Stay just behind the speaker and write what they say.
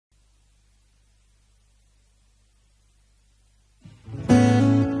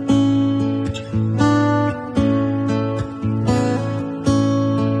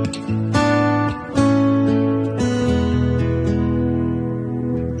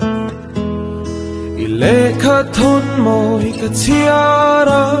lệ khát thôn môi cả chia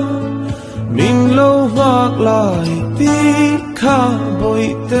ra mình lâu ngạc lại tí khá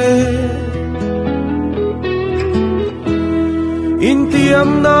bội tê in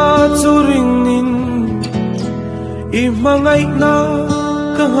tiam na chu ring in i mangai na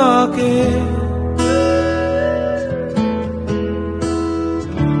ka ha ke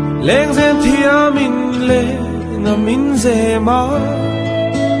leng zen thia min le na min ze ma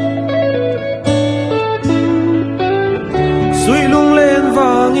sui lung lên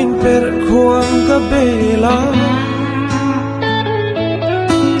vang in per khuang ka bela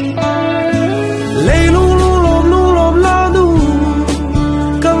lei lung lom la nu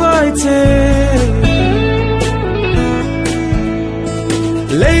ka ngai che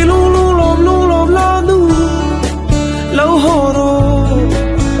lei lung lom la nu lâu ho ro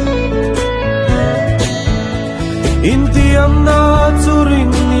in tiam na chu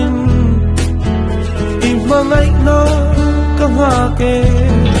ring in i mangai na ka nga ke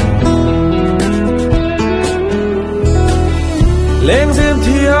leng zem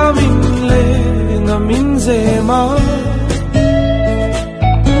thia min le nga min ze ma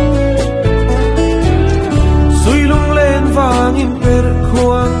sui lung lên vang in per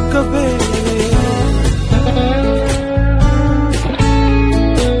khuang ka be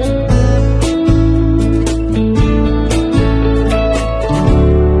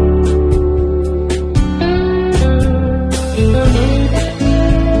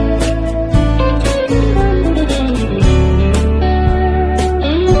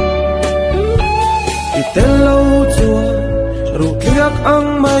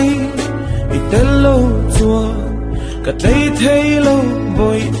ang may itelo chua ka tei thei lo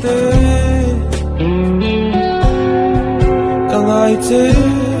boi te ka ngai che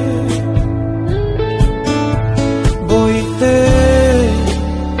boi te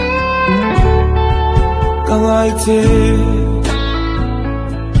ka ngai che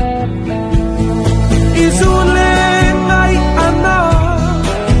izun le ngai ana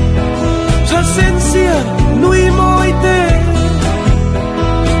cha sen sia nui moi te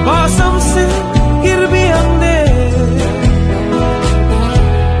ba sam se kirbi ande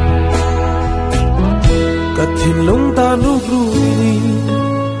kathin lung ta nu gru ni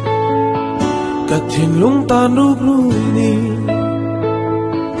kathin lung ta nu gru ni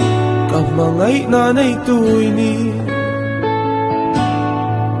ka mangai na nei tui ni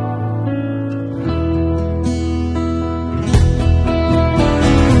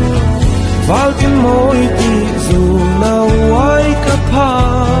valkin moi ti zu na wai ka pha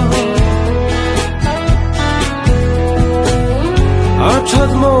a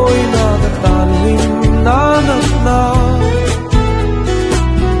that moi na ka tan lim na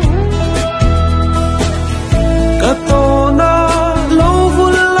ka to na lo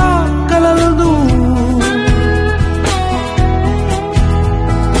vul la kalal du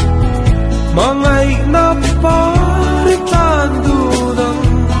mangai na pa ri tan du dang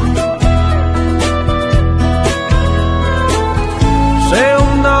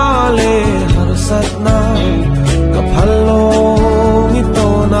le har sat na ka phalo ni to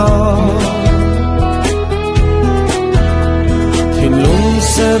na thin lung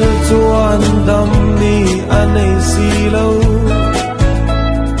ser chuan dam ni anei si lo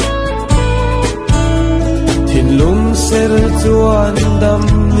thin lung ser chuan dam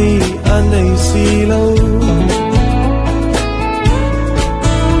ni anei si lo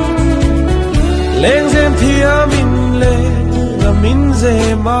leng zem thia min le min ze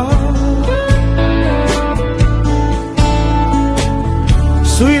ma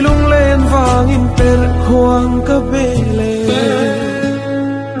sui lung lên vang in per khuang ka bele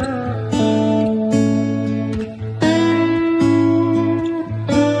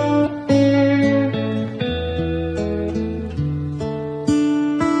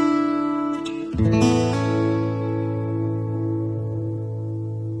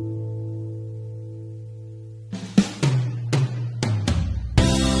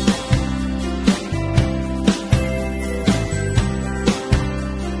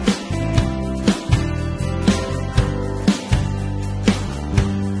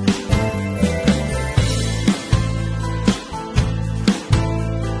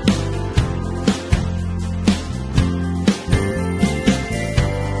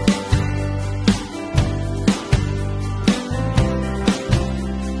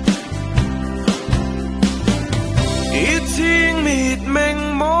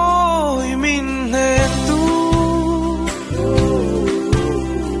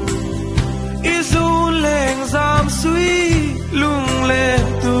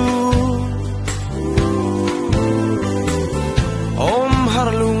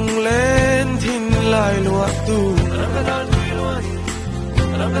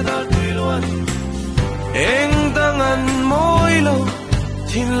eng dangan moi lo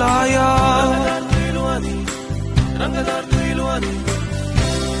thin laya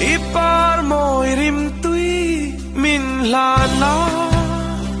ipar moi rim tui min lan la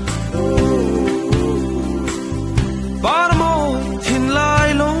par moi thin lai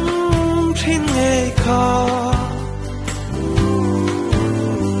long thin nghe kha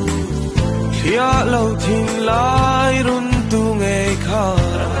khia lo thin lai run tu nghe kha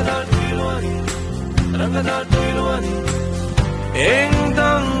eng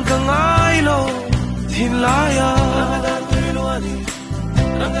dang kang ai lo thin laya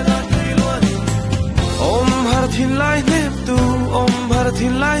om har thin lai nem tu om har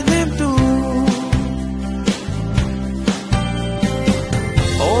thin lai nem tu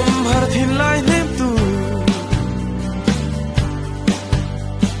om har thin lai nem tu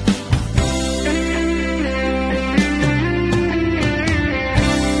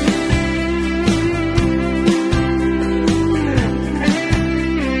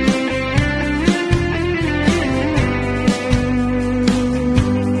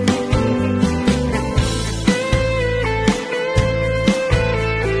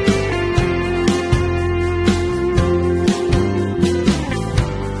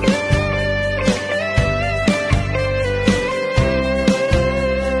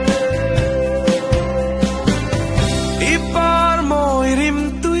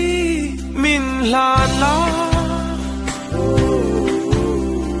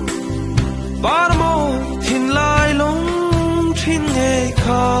bar mo thin lai long thin nghe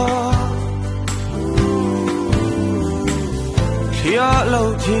kha khia lo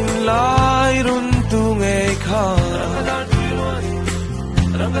thin lai run tu nghe kha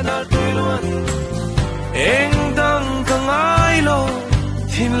eng dang kang ai lo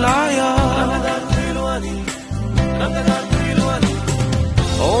thin laya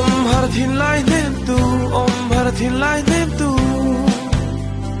om har thin lai nem tu om har thin lai nem tu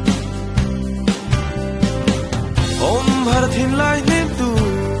om har thin lai nem tu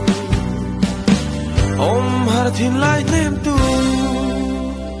om har thin lai nem tu